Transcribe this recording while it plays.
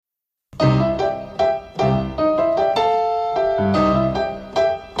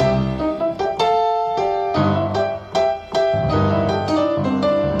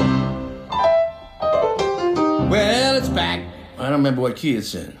my boy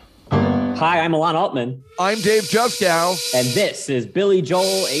Kiason. Hi, I'm Alon Altman. I'm Dave Juskow. And this is Billy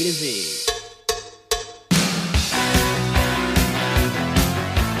Joel A to Z.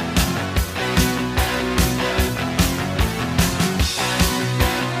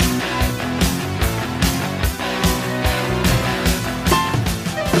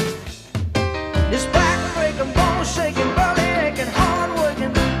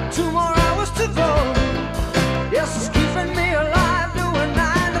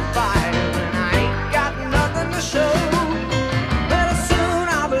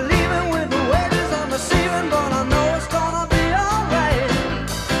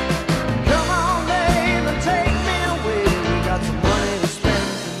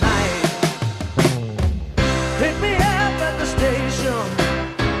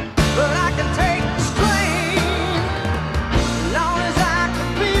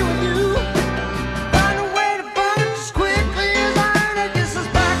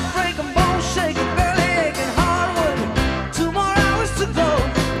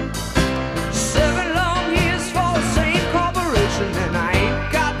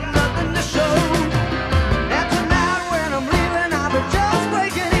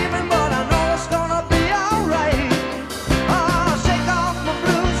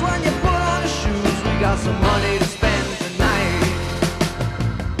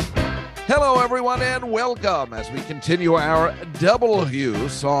 And welcome as we continue our W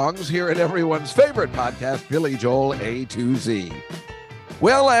songs here at everyone's favorite podcast, Billy Joel A to Z.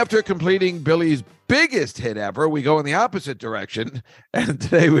 Well, after completing Billy's biggest hit ever, we go in the opposite direction. And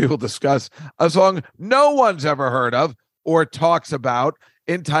today we will discuss a song no one's ever heard of or talks about,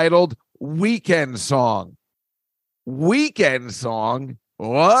 entitled Weekend Song. Weekend Song,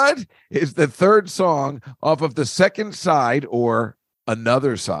 what? Is the third song off of the second side, or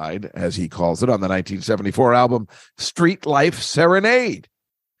Another Side, as he calls it, on the 1974 album Street Life Serenade.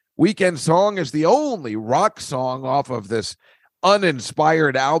 Weekend Song is the only rock song off of this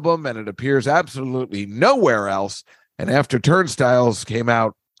uninspired album, and it appears absolutely nowhere else, and after Turnstiles came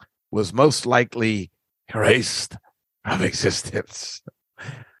out, was most likely erased from existence.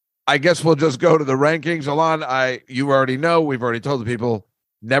 I guess we'll just go to the rankings. Alon, you already know, we've already told the people,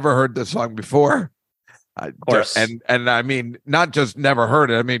 never heard this song before. Of course. And I mean, not just never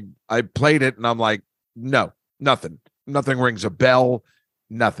heard it. I mean, I played it and I'm like, no, nothing rings a bell,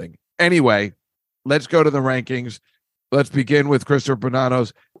 nothing. Anyway, let's go to the rankings. Let's begin with Christopher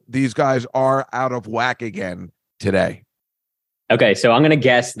Bonanos. These guys are out of whack again today. Okay, so I'm going to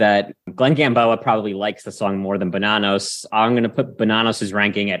guess that Glenn Gamboa probably likes the song more than Bonanos. I'm going to put Bonanos'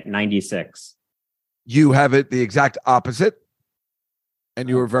 ranking at 96. You have it the exact opposite, and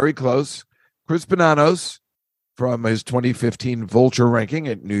you were very close. Chris Bonanos, from his 2015 Vulture ranking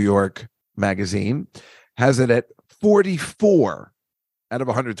at New York Magazine, has it at 44 out of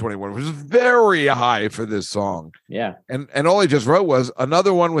 121, which is very high for this song. Yeah. And all he just wrote was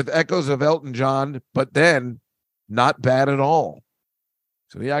another one with echoes of Elton John, but then not bad at all.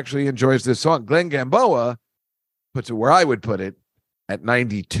 So he actually enjoys this song. Glenn Gamboa puts it where I would put it, at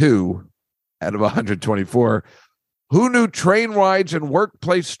 92 out of 124. Who knew train rides and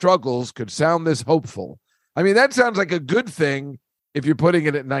workplace struggles could sound this hopeful? I mean, that sounds like a good thing if you're putting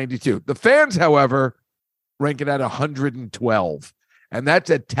it at 92. The fans, however, rank it at 112. And that's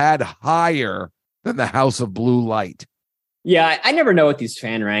a tad higher than the House of Blue Light. Yeah, I never know with these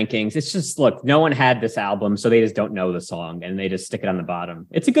fan rankings. It's just, look, no one had this album, so they just don't know the song, and they just stick it on the bottom.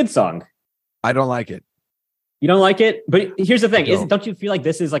 It's a good song. I don't like it. You don't like it? But here's the thing. Don't you feel like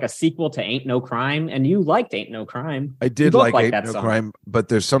this is like a sequel to Ain't No Crime? And you liked Ain't No Crime. I did like Ain't No Crime, but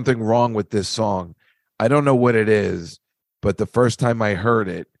there's something wrong with this song. I don't know what it is, but the first time I heard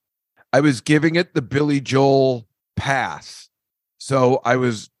it, I was giving it the Billy Joel pass. So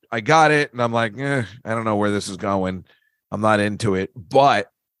I got it, and I'm like, I don't know where this is going. I'm not into it.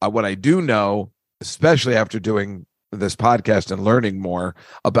 But what I do know, especially after doing this podcast and learning more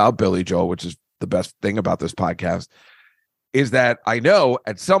about Billy Joel, which is the best thing about this podcast, is that I know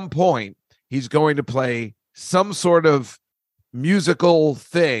at some point he's going to play some sort of musical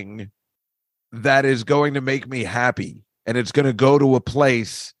thing that is going to make me happy. And it's going to go to a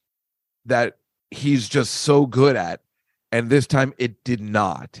place that he's just so good at. And this time it did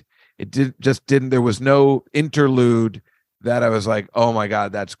not. It didn't. There was no interlude that I was like, oh my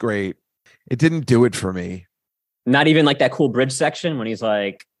God, that's great. It didn't do it for me. Not even like that cool bridge section when he's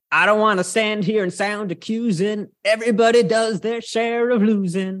like, I don't want to stand here and sound accusing. Everybody does their share of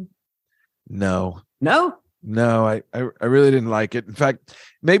losing. No, I really didn't like it. In fact,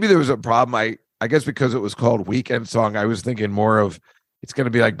 maybe there was a problem. I guess because it was called Weekend Song, I was thinking more of it's going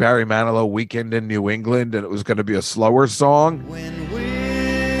to be like Barry Manilow, Weekend in New England, and it was going to be a slower song. When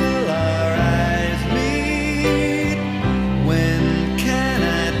will our eyes meet? When can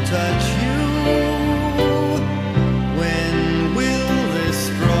I touch you? When will this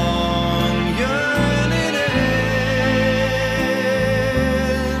strong yearning end?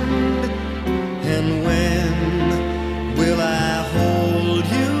 And when will I hold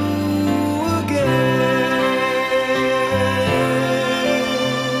you again?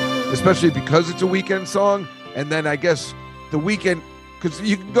 Especially because it's a Weekend song. And then I guess the Weekend, because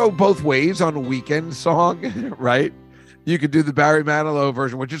you can go both ways on a Weekend song, right? You could do the Barry Manilow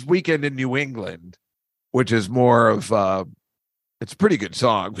version, which is Weekend in New England, which is more of, it's a pretty good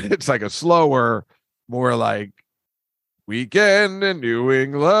song. It's like a slower, more like Weekend in New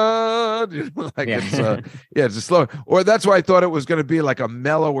England. You know, like it's it's a slow, or that's why I thought it was going to be like a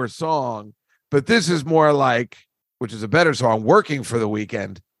mellower song. But this is more like, which is a better song, Working for the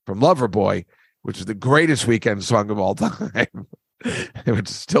Weekend from Loverboy, which is the greatest Weekend song of all time. It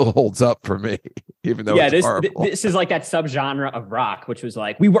still holds up for me, even though it's horrible. This is like that subgenre of rock, which was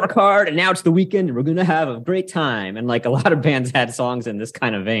like, we work hard and now it's the weekend and we're going to have a great time. And like a lot of bands had songs in this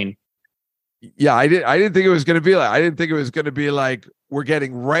kind of vein. Yeah, I didn't think it was going to be like, I didn't think it was going to be like, we're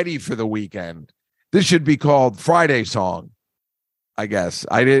getting ready for the weekend. This should be called Friday Song, I guess.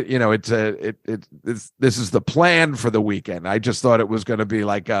 I did, you know, this is the plan for the weekend. I just thought it was going to be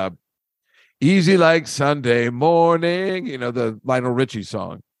like a easy like Sunday morning, you know, the Lionel Richie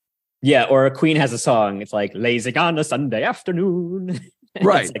song. Yeah, or Queen has a song. It's like lazy on a Sunday afternoon.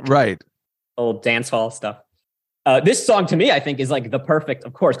 Right, like right. Old dance hall stuff. This song to me, I think, is like the perfect,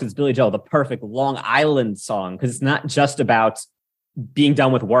 of course, because it's Billy Joel, the perfect Long Island song, because it's not just about being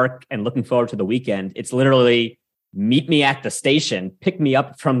done with work and looking forward to the weekend. It's literally meet me at the station, pick me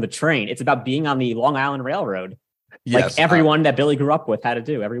up from the train. It's about being on the Long Island Railroad. Yes, like everyone that Billy grew up with had to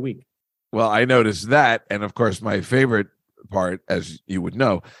do every week. Well, I noticed that. And of course, my favorite part, as you would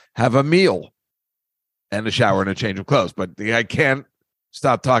know, have a meal and a shower and a change of clothes. But I can't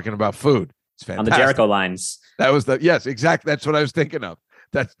stop talking about food. It's fantastic. On the Jericho lines. That was yes, exactly. That's what I was thinking of.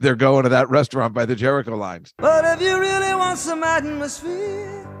 That they're going to that restaurant by the Jericho lines. But if you really want some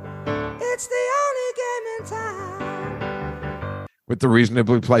atmosphere, it's the only game in town. With the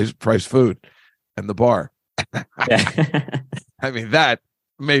reasonably priced food and the bar. I mean, that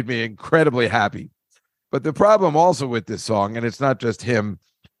made me incredibly happy. But the problem also with this song, and it's not just him,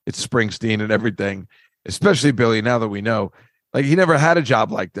 it's Springsteen and everything, especially Billy, now that we know, like he never had a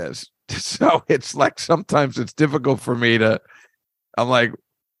job like this. So it's like sometimes it's difficult for me I'm like,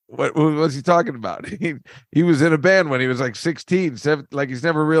 what was he talking about? He was in a band when he was like 16, 17, like he's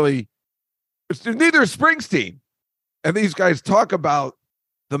never really, neither is Springsteen. And these guys talk about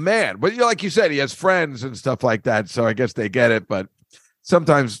the man. But like you said, he has friends and stuff like that. So I guess they get it. But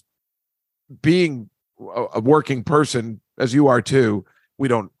sometimes being a working person, as you are too, we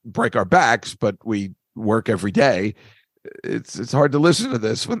don't break our backs, but we work every day. It's hard to listen to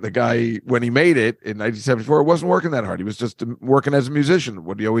this when the guy, when he made it in 1974, it wasn't working that hard. He was just working as a musician,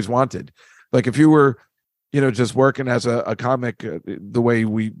 what he always wanted. Like if you were, just working as a comic the way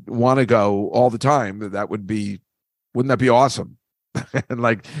we want to go all the time, wouldn't that be awesome? And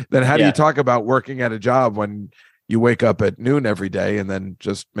like, then how do you talk about working at a job when you wake up at noon every day and then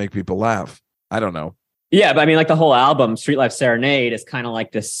just make people laugh? I don't know. Yeah, but I mean, like the whole album, Street Life Serenade, is kind of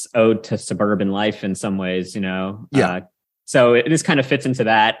like this ode to suburban life in some ways, Yeah. So this kind of fits into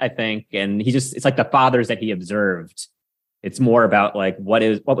that, I think. And it's like the fathers that he observed. It's more about like what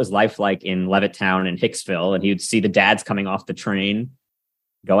was life like in Levittown and Hicksville. And he would see the dads coming off the train,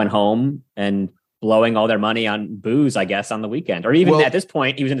 going home and blowing all their money on booze, I guess, on the weekend. Or even at this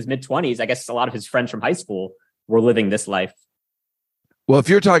point, he was in his mid-20s. I guess a lot of his friends from high school were living this life. Well, if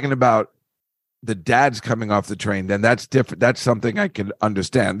you're talking about the dads coming off the train, then that's different. That's something I can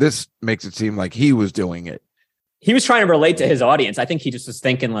understand. This makes it seem like he was doing it. He was trying to relate to his audience. I think he just was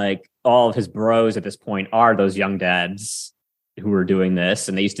thinking like all of his bros at this point are those young dads who were doing this.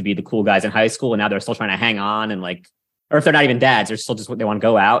 And they used to be the cool guys in high school. And now they're still trying to hang on and like, or if they're not even dads, they're still just, they want to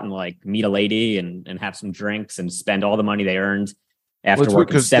go out and like meet a lady and have some drinks and spend all the money they earned after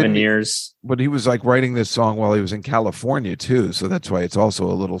working 7 years. But he was like writing this song while he was in California too. So that's why it's also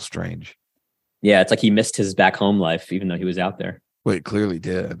a little strange. Yeah. It's like he missed his back home life, even though he was out there. Well, he clearly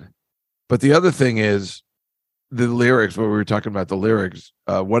did. But the other thing is, the lyrics, what we were talking about, the lyrics,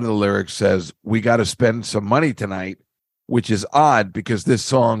 one of the lyrics says, we got to spend some money tonight, which is odd because this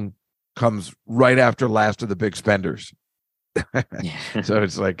song comes right after Last of the Big Spenders. So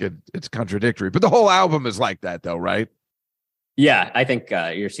it's like, it's contradictory, but the whole album is like that though, right? Yeah, I think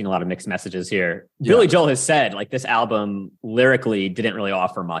you're seeing a lot of mixed messages here. Yeah. Billy Joel has said, like, this album lyrically didn't really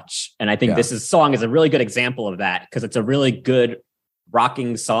offer much. And I think song is a really good example of that, because it's a really good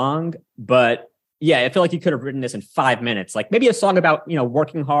rocking song. But yeah, I feel like you could have written this in 5 minutes. Like maybe a song about,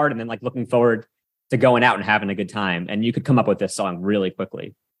 working hard and then like looking forward to going out and having a good time. And you could come up with this song really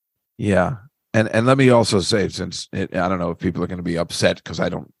quickly. Yeah. And let me also say, since I don't know if people are going to be upset because I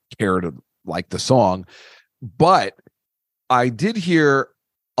don't care to like the song, but I did hear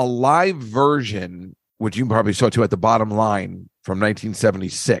a live version, which you probably saw too, at the Bottom Line from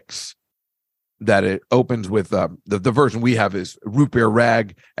 1976, that it opens with the version we have is Root Beer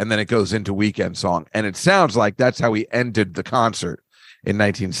Rag, and then it goes into Weekend Song. And it sounds like that's how he ended the concert in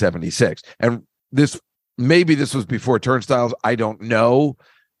 1976. And maybe this was before Turnstiles. I don't know,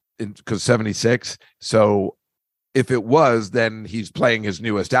 because 76. So if it was, then he's playing his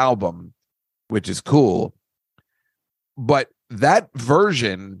newest album, which is cool. But that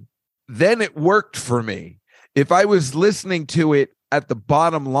version, then it worked for me. If I was listening to it at the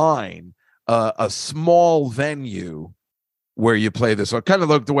Bottom Line, a small venue where you play this, or kind of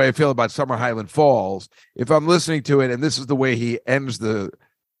like the way I feel about Summer Highland Falls, if I'm listening to it and this is the way he ends the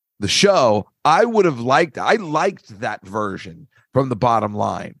show, I liked that version from the Bottom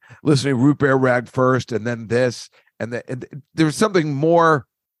Line. Listening to Root Beer Rag first, and then this, and there's something more.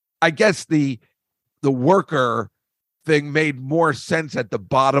 I guess the worker thing made more sense at the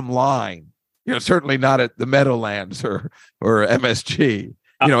Bottom Line. Certainly not at the Meadowlands or MSG.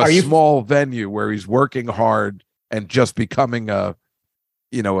 A small venue where he's working hard and just becoming a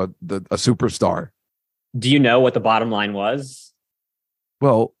superstar. Do you know what the Bottom Line was?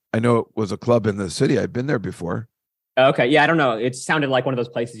 Well, I know it was a club in the city. I've been there before. Okay, yeah, I don't know. It sounded like one of those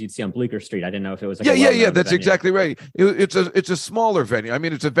places you'd see on Bleecker Street. I didn't know if it was. Yeah. That's exactly right. It's a smaller venue. I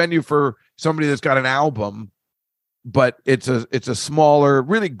mean, it's a venue for somebody that's got an album, but it's a smaller,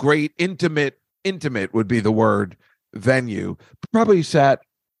 really great, intimate would be the word, venue. Probably sat,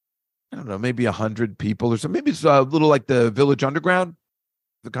 I don't know, maybe 100 people or something. Maybe it's a little like the Village Underground,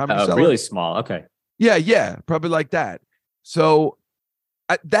 the Comedy Cellar. Really small. Okay. Yeah, probably like that. So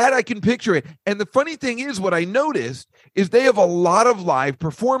that I can picture it. And the funny thing is, what I noticed is they have a lot of live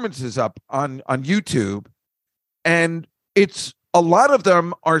performances up on YouTube, and it's a lot of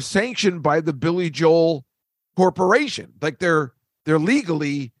them are sanctioned by the Billy Joel Corporation. Like they're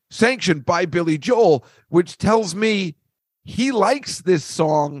legally sanctioned by Billy Joel, which tells me he likes this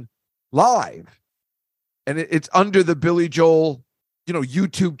song live, and it's under the Billy Joel,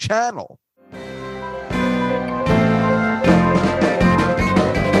 YouTube channel.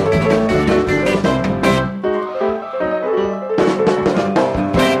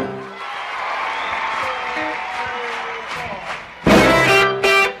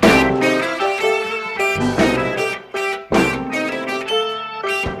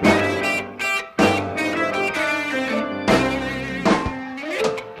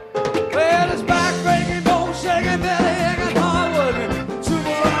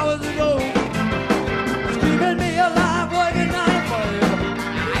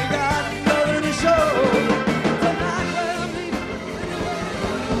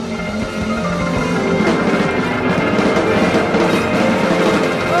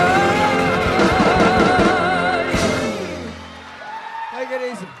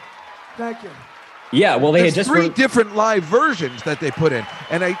 Yeah, well, they had just three different live versions that they put in,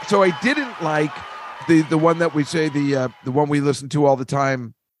 and I didn't like the one that we say the one we listen to all the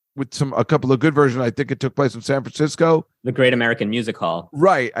time with a couple of good versions. I think it took place in San Francisco, the Great American Music Hall.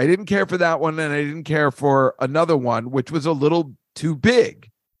 Right, I didn't care for that one, and I didn't care for another one which was a little too big.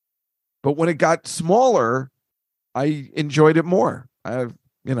 But when it got smaller, I enjoyed it more.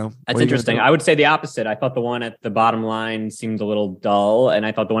 That's interesting. I would say the opposite. I thought the one at the Bottom Line seemed a little dull, and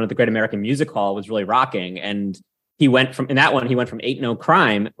I thought the one at the Great American Music Hall was really rocking. And he went from Ain't No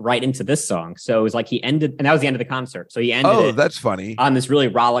Crime right into this song. So it was like he ended, and that was the end of the concert. So he ended. Oh, that's funny. On this really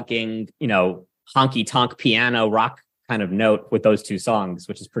rollicking, honky tonk piano rock kind of note with those two songs,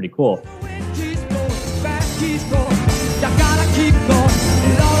 which is pretty cool.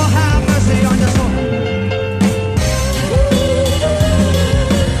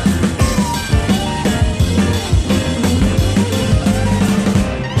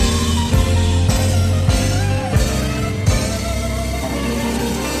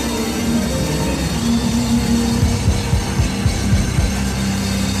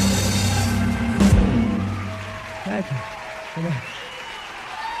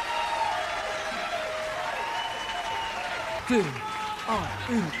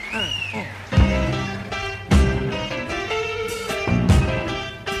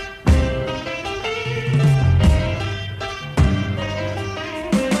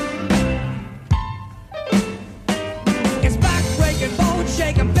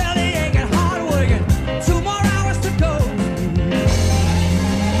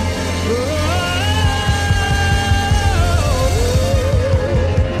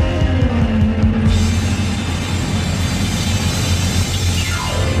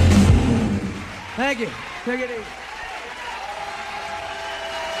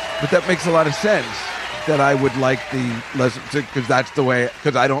 But that makes a lot of sense that I would like the lesson because that's the way,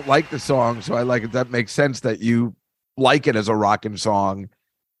 because I don't like the song. So I like it. That makes sense that you like it as a rockin' song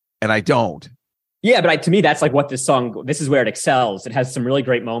and I don't. Yeah, but to me, that's like what this is where it excels. It has some really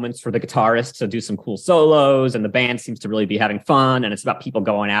great moments for the guitarist to do some cool solos, and the band seems to really be having fun. And it's about people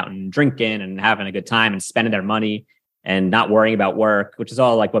going out and drinking and having a good time and spending their money and not worrying about work, which is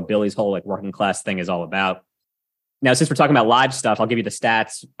all like what Billy's whole like working class thing is all about. Now, since we're talking about live stuff, I'll give you the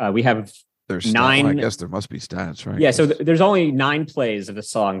stats. We have there's 9. I guess there must be stats, right? Yeah, so there's only 9 plays of the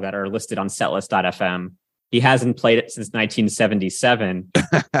song that are listed on setlist.fm. He hasn't played it since 1977.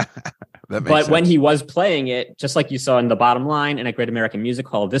 But sense. When he was playing it, just like you saw in The Bottom Line and at Great American Music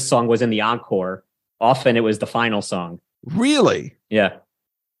Hall, this song was in the encore. Often it was the final song. Really? Yeah.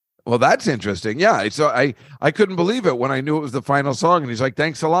 Well, that's interesting. Yeah. So I couldn't believe it when I knew it was the final song. And he's like,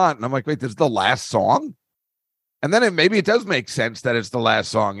 thanks a lot. And I'm like, wait, this is the last song? And then maybe it does make sense that it's the last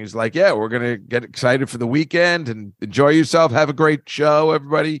song. He's like, yeah, we're going to get excited for the weekend and enjoy yourself. Have a great show,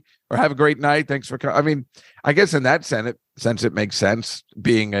 everybody, or have a great night. Thanks for coming. I mean, I guess in that sense, it makes sense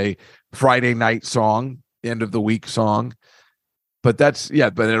being a Friday night song, end of the week song. But but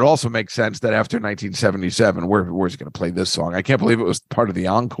it also makes sense that after 1977, where's he going to play this song? I can't believe it was part of the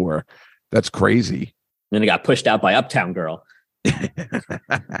encore. That's crazy. And then it got pushed out by Uptown Girl.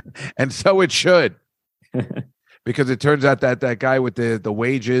 And so it should. Because it turns out that guy with the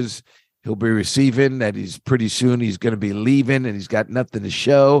wages he'll be receiving, that he's pretty soon he's going to be leaving and he's got nothing to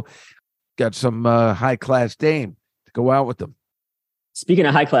show. Got some high-class dame to go out with them. Speaking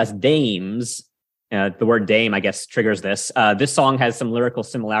of high-class dames, the word dame, I guess, triggers this. This song has some lyrical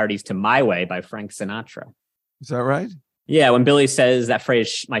similarities to My Way by Frank Sinatra. Is that right? Yeah, when Billy says that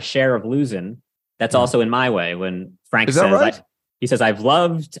phrase, my share of losing, that's also in My Way. When Frank says, right? He says, I've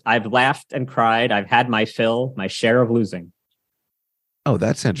loved, I've laughed and cried, I've had my fill, my share of losing. Oh,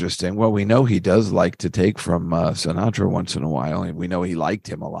 that's interesting. Well, we know he does like to take from Sinatra once in a while, and we know he liked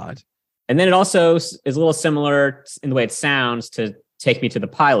him a lot. And then it also is a little similar in the way it sounds to Take Me to the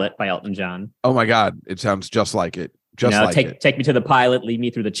Pilot by Elton John. Oh, my God. It sounds just like it. Take Me to the Pilot, Lead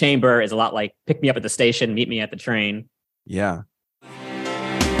Me Through the Chamber is a lot like Pick Me Up at the Station, Meet Me at the Train. Yeah.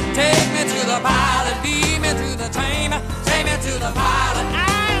 Take me to the pilot, lead me through the chamber. Take me to the pilot,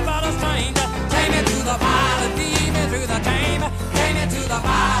 I'm but a stranger. Take me to the pilot, lead me through the chamber. Take me to the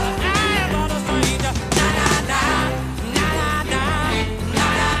pilot, I'm but a stranger. Na na na, na na na, na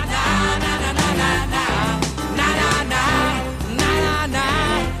na na, na na na na, na na na,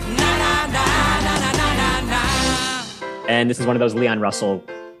 na na na, na na na, na na. And this is one of those Leon Russell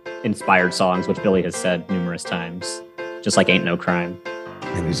inspired songs, which Billy has said numerous times, just like Ain't No Crime.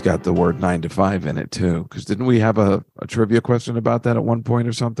 And he's got the word 9 to 5 in it, too. Because didn't we have a trivia question about that at one point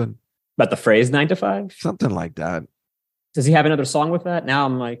or something? About the phrase 9 to 5? Something like that. Does he have another song with that? Now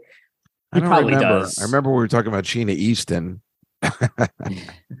I'm like, he probably does. I remember we were talking about Sheena Easton, the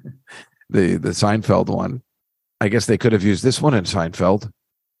Seinfeld one. I guess they could have used this one in Seinfeld.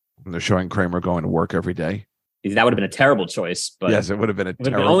 And they're showing Kramer going to work every day. That would have been a terrible choice. But yes, it would have been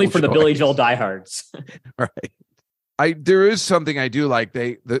only for the Billy Joel diehards. Right. There is something I do like.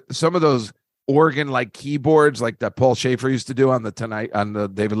 Some of those organ like keyboards, like that Paul Schaefer used to do on the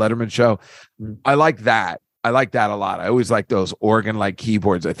David Letterman show. Mm-hmm. I like that. I like that a lot. I always like those organ like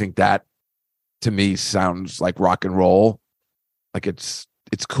keyboards. I think that to me sounds like rock and roll. Like it's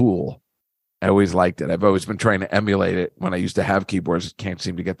cool. I always liked it. I've always been trying to emulate it when I used to have keyboards. Can't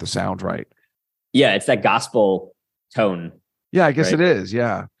seem to get the sound right. Yeah, it's that gospel tone. Yeah, I guess it is.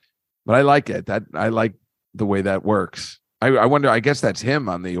 Yeah, but I like it. I like the way that works. I wonder. I guess that's him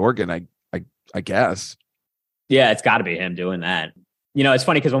on the organ. I guess. Yeah, it's got to be him doing that. You know, it's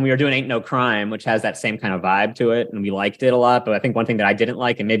funny because when we were doing Ain't No Crime, which has that same kind of vibe to it, and we liked it a lot. But I think one thing that I didn't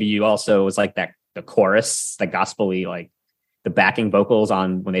like, and maybe you also, was like that the chorus, the gospel-y, like the backing vocals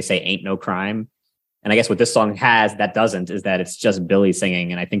on when they say Ain't No Crime. And I guess what this song has that doesn't is that it's just Billy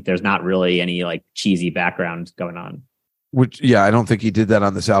singing. And I think there's not really any like cheesy background going on. I don't think he did that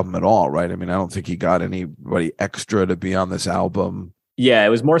on this album at all, right? I mean, I don't think he got anybody extra to be on this album. Yeah, it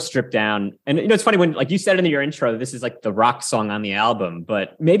was more stripped down. And you know, it's funny when, like you said in your intro, this is like the rock song on the album,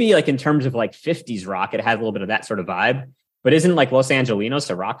 but maybe like in terms of like 50s rock, it has a little bit of that sort of vibe. But isn't like Los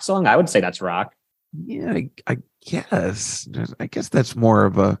Angelinos a rock song? I would say that's rock. Yeah, I guess. I guess that's more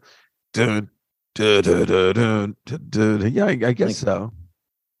of a yeah, I guess so.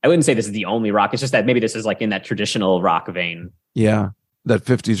 I wouldn't say this is the only rock. It's just that maybe this is like in that traditional rock vein. Yeah, that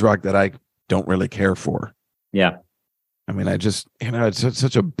 50s rock that I don't really care for. Yeah. I mean, I just, it's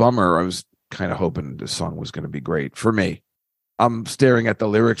such a bummer. I was kind of hoping this song was going to be great for me. I'm staring at the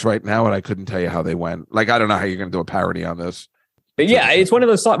lyrics right now and I couldn't tell you how they went. Like, I don't know how you're going to do a parody on this. But yeah, it's one of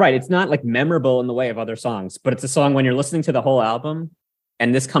those songs, right? It's not like memorable in the way of other songs, but it's a song when you're listening to the whole album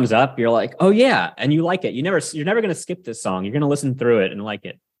and this comes up, you're like, oh yeah, and you like it. You're never going to skip this song. You're going to listen through it and like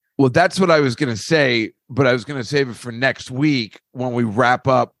it. Well, that's what I was going to say, but I was going to save it for next week when we wrap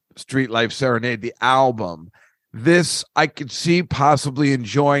up Street Life Serenade, the album. This, I could see possibly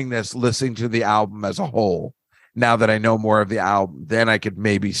enjoying this, listening to the album as a whole. Now that I know more of the album, then I could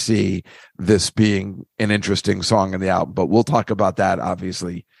maybe see this being an interesting song in the album. But we'll talk about that,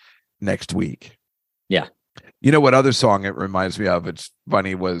 obviously, next week. Yeah. You know what other song it reminds me of? It's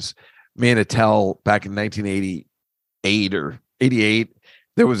funny, was me and Attell back in 1988 or 88.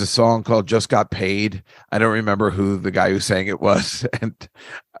 There was a song called Just Got Paid. I don't remember who the guy who sang it was.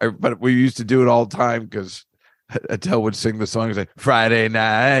 But we used to do it all the time because Attell would sing the song. He's like, Friday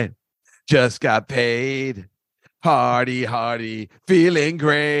night, just got paid. Hardy, hardy, feeling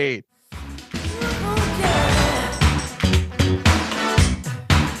great.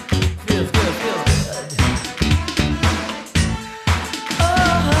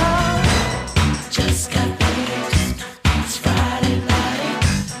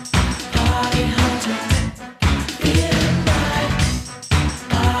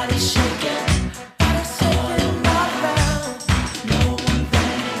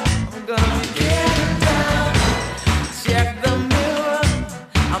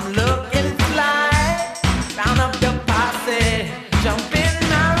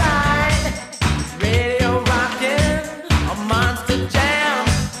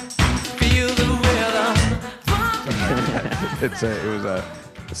 It was a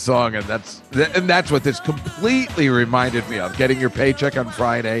song, and that's what this completely reminded me of. Getting your paycheck on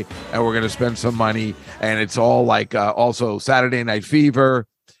Friday, and we're going to spend some money, and it's all like also Saturday Night Fever.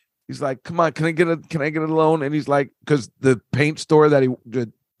 He's like, "Come on, can I get a loan?" And he's like, because the paint store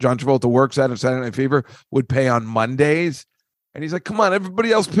that John Travolta works at in Saturday Night Fever would pay on Mondays, and he's like, "Come on,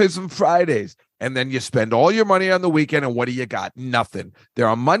 everybody else pays on Fridays." And then you spend all your money on the weekend, and what do you got? Nothing. There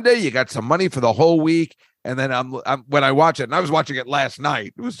on Monday, you got some money for the whole week. And then I'm when I watch it, and I was watching it last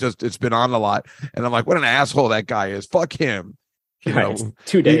night. It's been on a lot, and I'm like, what an asshole that guy is. Fuck him. You know,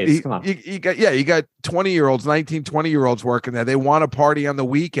 2 days. Come on. You got 20-year-olds, 20-year-olds working there. They want to party on the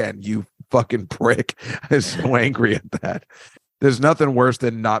weekend. You fucking prick. I'm so angry at that. There's nothing worse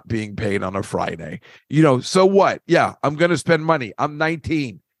than not being paid on a Friday. You know, so what? Yeah, I'm going to spend money. I'm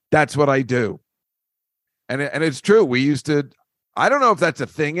 19. That's what I do. And it's true. We used to, I don't know if that's a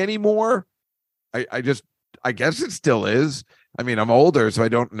thing anymore. I guess it still is. I mean, I'm older, so I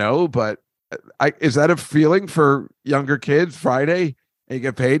don't know, but is that a feeling for younger kids? Friday, and you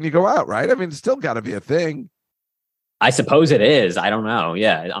get paid and you go out, right? I mean, it's still got to be a thing. I suppose it is. I don't know.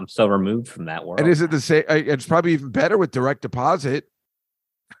 Yeah, I'm so removed from that world. And is it the same? It's probably even better with direct deposit.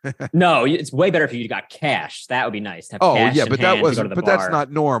 No, it's way better if you got cash. That would be nice. To have cash yeah, but that was. But that's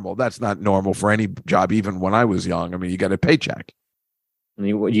not normal. That's not normal for any job, even when I was young. I mean, you got a paycheck.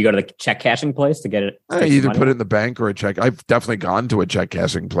 You go to the check cashing place to get it. I either put it in the bank or a check. I've definitely gone to a check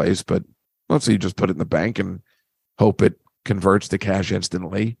cashing place, but mostly you just put it in the bank and hope it converts to cash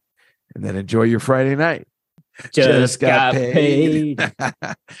instantly, and then enjoy your Friday night. Just got paid.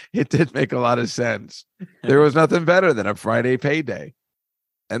 It did make a lot of sense. There was nothing better than a Friday payday,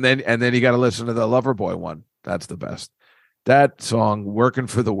 and then you got to listen to the Loverboy one. That's the best. That song, "Working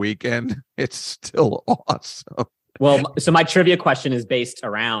for the Weekend," it's still awesome. Well, so my trivia question is based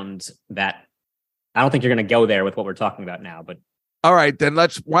around that. I don't think you're going to go there with what we're talking about now, but all right, then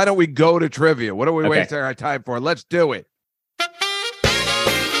why don't we go to trivia? What are we wasting our time for? Let's do it.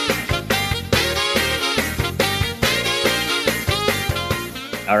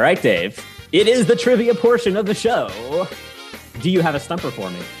 All right, Dave. It is the trivia portion of the show. Do you have a stumper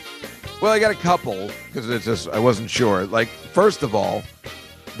for me? Well, I got a couple because it's just I wasn't sure. Like, first of all,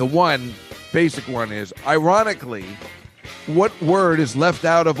 the one basic one is, ironically, what word is left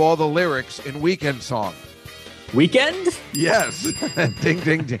out of all the lyrics in Weekend song? Weekend? Yes. Ding,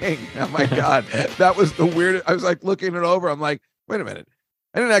 ding, ding. Oh, my God. That was the weirdest. I was like looking it over. I'm like, wait a minute.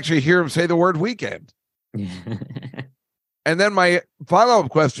 I didn't actually hear him say the word weekend. And then my follow-up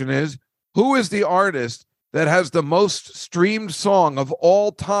question is, who is the artist that has the most streamed song of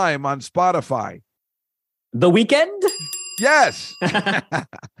all time on Spotify? The Weeknd? Yes.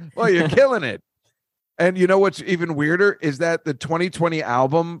 Well, you're killing it. And you know what's even weirder is that the 2020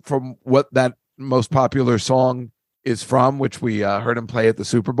 album from what that most popular song is from, which we heard him play at the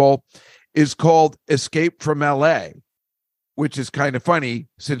Super Bowl, is called Escape from LA, which is kind of funny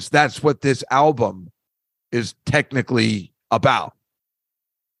since that's what this album is technically about.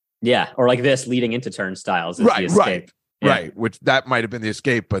 Yeah, or like this leading into Turnstiles is the Escape. Right, which that might have been the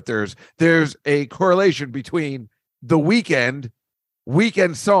Escape, but there's a correlation between The Weeknd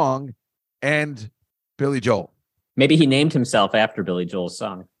Weekend song and Billy Joel. Maybe he named himself after Billy Joel's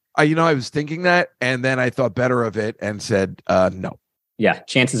song. I was thinking that, and then I thought better of it and said, no. Yeah,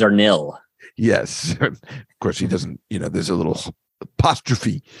 chances are nil. Yes. Of course, he doesn't, there's a little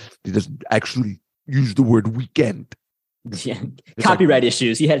apostrophe. He doesn't actually use the word weekend. Yeah. Copyright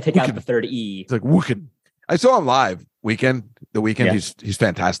issues. He had to take out the third E. It's like Weekend. I saw him live. The Weekend. Yeah. He's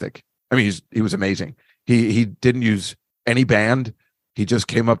fantastic. I mean, he was amazing. He didn't use any band. He just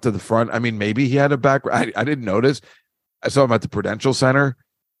came up to the front. I mean, maybe he had a background. I didn't notice. I saw him at the Prudential Center,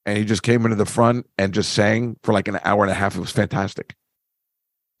 and he just came into the front and just sang for like an hour and a half. It was fantastic.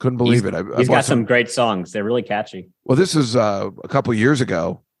 Couldn't believe it. He's got some great songs. They're really catchy. Well, this is a couple years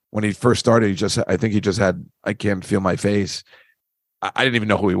ago when he first started. I think he just had "I Can't Feel My Face." I didn't even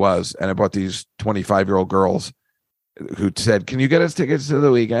know who he was, and I bought these 25-year-old girls who said, "Can you get us tickets to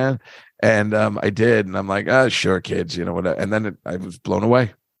the Weekend?" And I did, and I'm like, "Oh, sure, kids, whatever." And then I was blown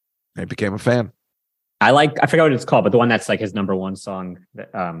away. I became a fan. I forgot what it's called, but the one that's like his number one song.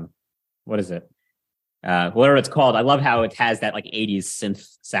 What is it? Whatever it's called. I love how it has that like 80s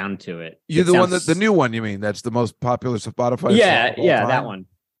synth sound to it. You're the one the new one, you mean? That's the most popular Spotify Yeah, song yeah, that one.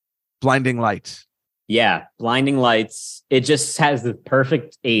 Blinding Lights. Yeah, Blinding Lights. It just has the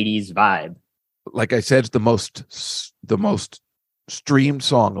perfect 80s vibe. Like I said, it's the most streamed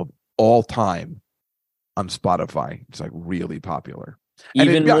song of all time on Spotify. It's like really popular.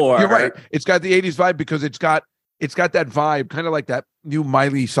 Even more. You're right. It's got the 80s vibe because it's got that vibe, kind of like that new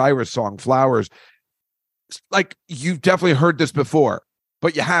Miley Cyrus song, Flowers. Like you've definitely heard this before,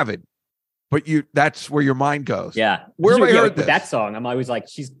 but you haven't. But that's where your mind goes. Yeah. Where have I heard this? That song, I'm always like,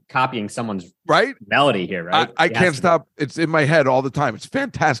 she's copying someone's melody here, right? I can't stop. It's in my head all the time. It's a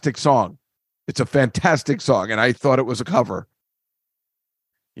fantastic song. It's a fantastic song. And I thought it was a cover.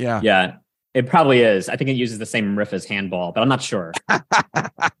 Yeah. Yeah. It probably is. I think it uses the same riff as Handball, but I'm not sure. I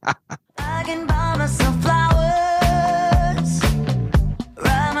can buy myself flowers,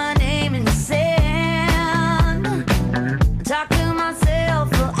 write my name in the sand, talk to myself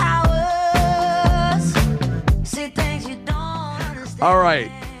for hours, see things you don't understand. All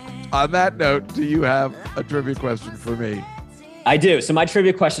right. On that note, do you have a trivia question for me? I do. So my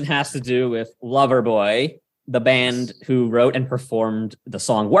trivia question has to do with Loverboy, the band who wrote and performed the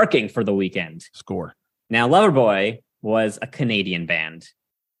song Working for the Weekend. Score. Now, Loverboy was a Canadian band,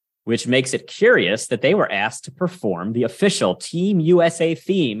 which makes it curious that they were asked to perform the official Team USA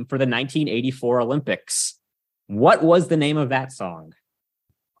theme for the 1984 Olympics. What was the name of that song?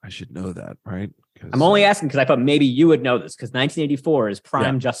 I should know that, right? I'm only asking because I thought maybe you would know this, because 1984 is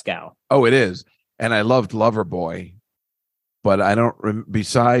Prime Juskow. Oh, it is. And I loved Loverboy, but I don't,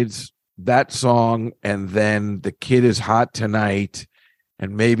 besides that song and then The Kid Is Hot Tonight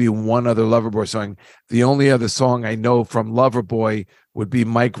and maybe one other Loverboy song. The only other song I know from Loverboy would be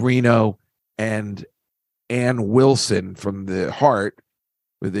Mike Reno and Ann Wilson from The Heart,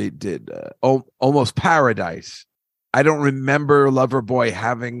 where they did Almost Paradise. I don't remember Loverboy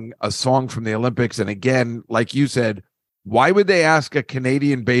having a song from the Olympics. And again, like you said, why would they ask a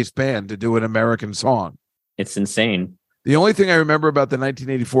Canadian-based band to do an American song? It's insane. The only thing I remember about the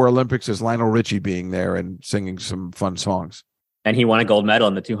 1984 Olympics is Lionel Richie being there and singing some fun songs. And he won a gold medal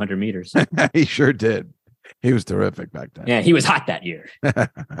in the 200 meters. He sure did. He was terrific back then. Yeah, he was hot that year.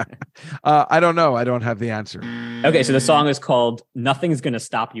 I don't know. I don't have the answer. Okay, so the song is called Nothing's Gonna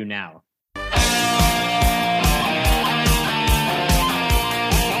Stop You Now.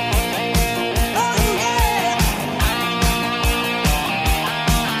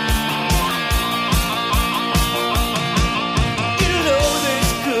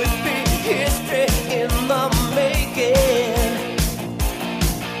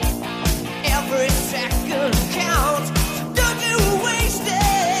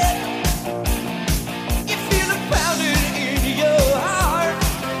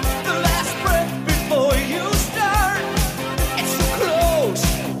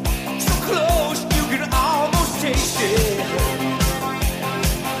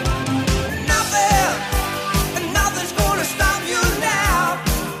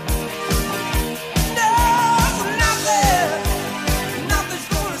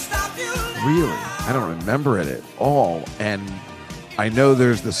 I don't remember it at all. And I know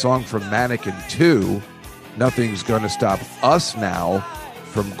there's the song from Mannequin 2, Nothing's Gonna Stop Us Now,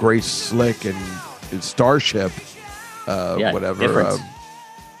 from Grace Slick and Starship, whatever.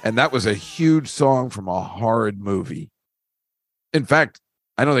 And that was a huge song from a horrid movie. In fact,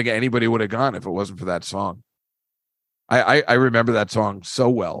 I don't think anybody would have gone if it wasn't for that song. I remember that song so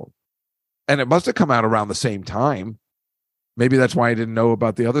well. And it must have come out around the same time. Maybe that's why I didn't know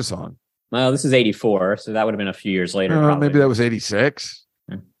about the other song. Well, this is 84, so that would have been a few years later. Probably. Maybe that was 86.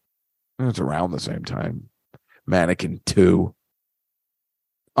 Yeah. It's around the same time. Mannequin 2.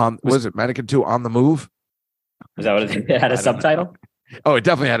 Was it Mannequin 2 on the Move? Is that what it had a subtitle? Oh, it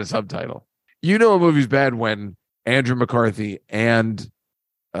definitely had a subtitle. You know a movie's bad when Andrew McCarthy and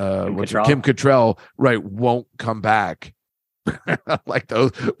Kim Cattrall, right, won't come back. Like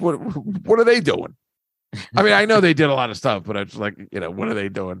those. What are they doing? I mean, I know they did a lot of stuff, but it's like, what are they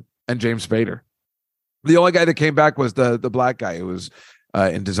doing? And James Spader. The only guy that came back was the black guy who was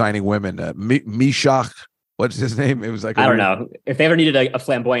in Designing Women. Mishach. What's his name? It was like, I don't know. If they ever needed a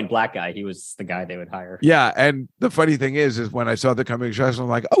flamboyant black guy, he was the guy they would hire. Yeah. And the funny thing is when I saw the coming shots, I'm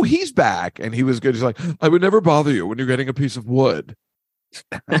like, oh, he's back. And he was good. He's like, I would never bother you when you're getting a piece of wood.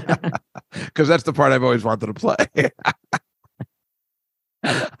 Because that's the part I've always wanted to play.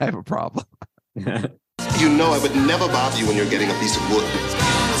 I have a problem. You know I would never bother you when you're getting a piece of wood.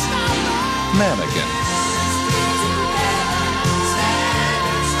 Mannequin.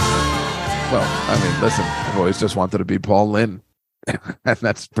 Well, I mean, listen, I've always just wanted to be Paul Lynde. And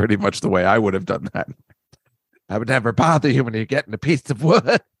that's pretty much the way I would have done that. I would never bother you when you're getting a piece of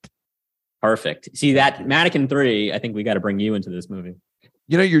wood. Perfect. See, that Mannequin 3, I think we got to bring you into this movie.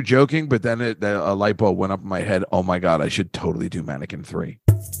 You're joking, but then a light bulb went up in my head. Oh, my God, I should totally do Mannequin 3.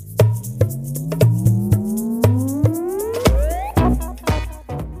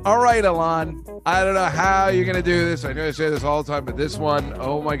 All right, Alon. I don't know how you're going to do this. I know I say this all the time, but this one,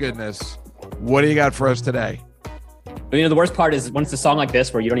 oh, my goodness. What do you got for us today? The worst part is when it's a song like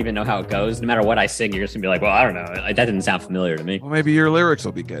this where you don't even know how it goes, no matter what I sing, you're just going to be like, well, I don't know. That didn't sound familiar to me. Well, maybe your lyrics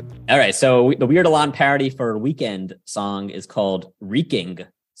will be good. All right. So the Weird Alon parody for Weekend song is called Reeking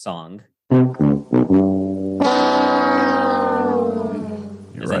Song. You're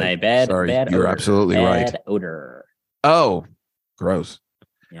Is right. in a bad, Sorry, bad you're odor. absolutely bad right. Odor. Oh, gross.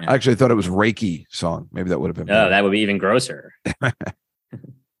 Yeah. I actually thought it was Reiki song. Maybe that would have been Oh, better. that would be even grosser.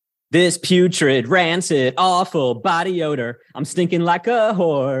 This putrid, rancid, awful body odor. I'm stinking like a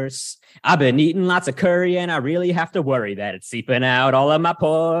horse. I've been eating lots of curry and I really have to worry that it's seeping out all of my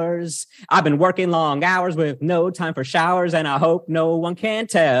pores. I've been working long hours with no time for showers and I hope no one can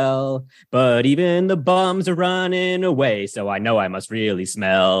tell. But even the bums are running away, so I know I must really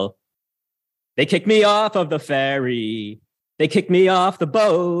smell. They kicked me off of the ferry. They kicked me off the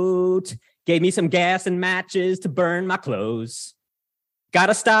boat. Gave me some gas and matches to burn my clothes.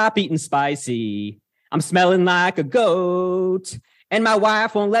 Gotta stop eating spicy. I'm smelling like a goat. And my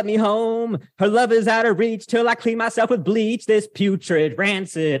wife won't let me home. Her love is out of reach till I clean myself with bleach. This putrid,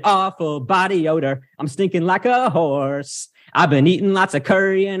 rancid, awful body odor. I'm stinking like a horse. I've been eating lots of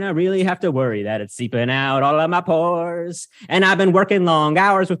curry and I really have to worry that it's seeping out all of my pores. And I've been working long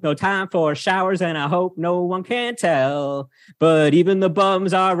hours with no time for showers and I hope no one can tell. But even the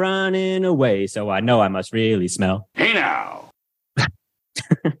bums are running away, so I know I must really smell. Hey now.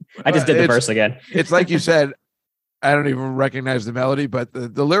 I just did the verse again. It's like you said, I don't even recognize the melody, but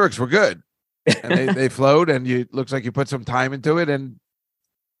the lyrics were good. And they flowed, and it looks like you put some time into it. And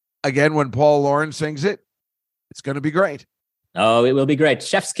again, when Paul Lawrence sings it, it's going to be great. Oh, it will be great.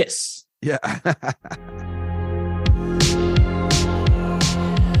 Chef's kiss. Yeah.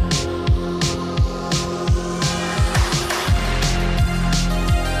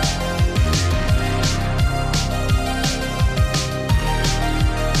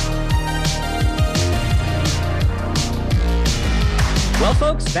 Well,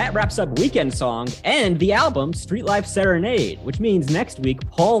 folks, that wraps up Weekend Song and the album Street Life Serenade, which means next week,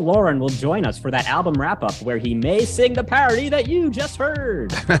 Paul Lauren will join us for that album wrap-up where he may sing the parody that you just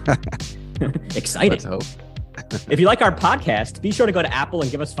heard. Exciting. Let's hope. If you like our podcast, be sure to go to Apple and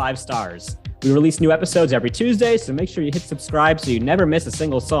give us 5 stars. We release new episodes every Tuesday, so make sure you hit subscribe so you never miss a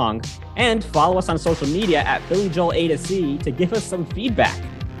single song. And follow us on social media at Billy Joel A to C to give us some feedback.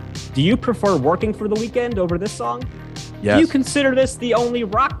 Do you prefer Working for the Weekend over this song? Yes. Do you consider this the only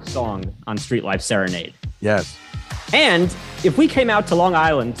rock song on Street Life Serenade? Yes. And if we came out to Long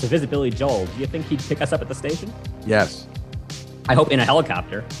Island to visit Billy Joel, do you think he'd pick us up at the station? Yes. I hope in a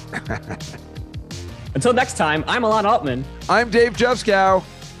helicopter. Until next time, I'm Alon Altman, I'm Dave Juskow.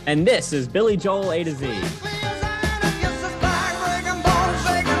 and this is Billy Joel A to Z.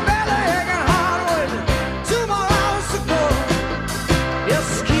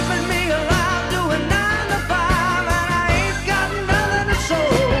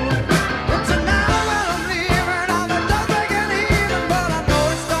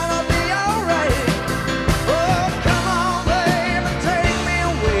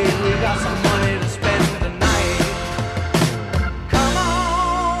 Come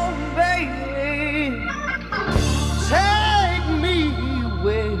on, baby.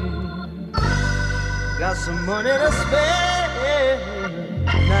 some money to spend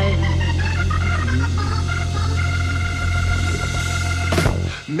tonight.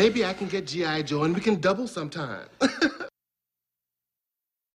 Maybe I can get G.I. Joe and we can double sometime.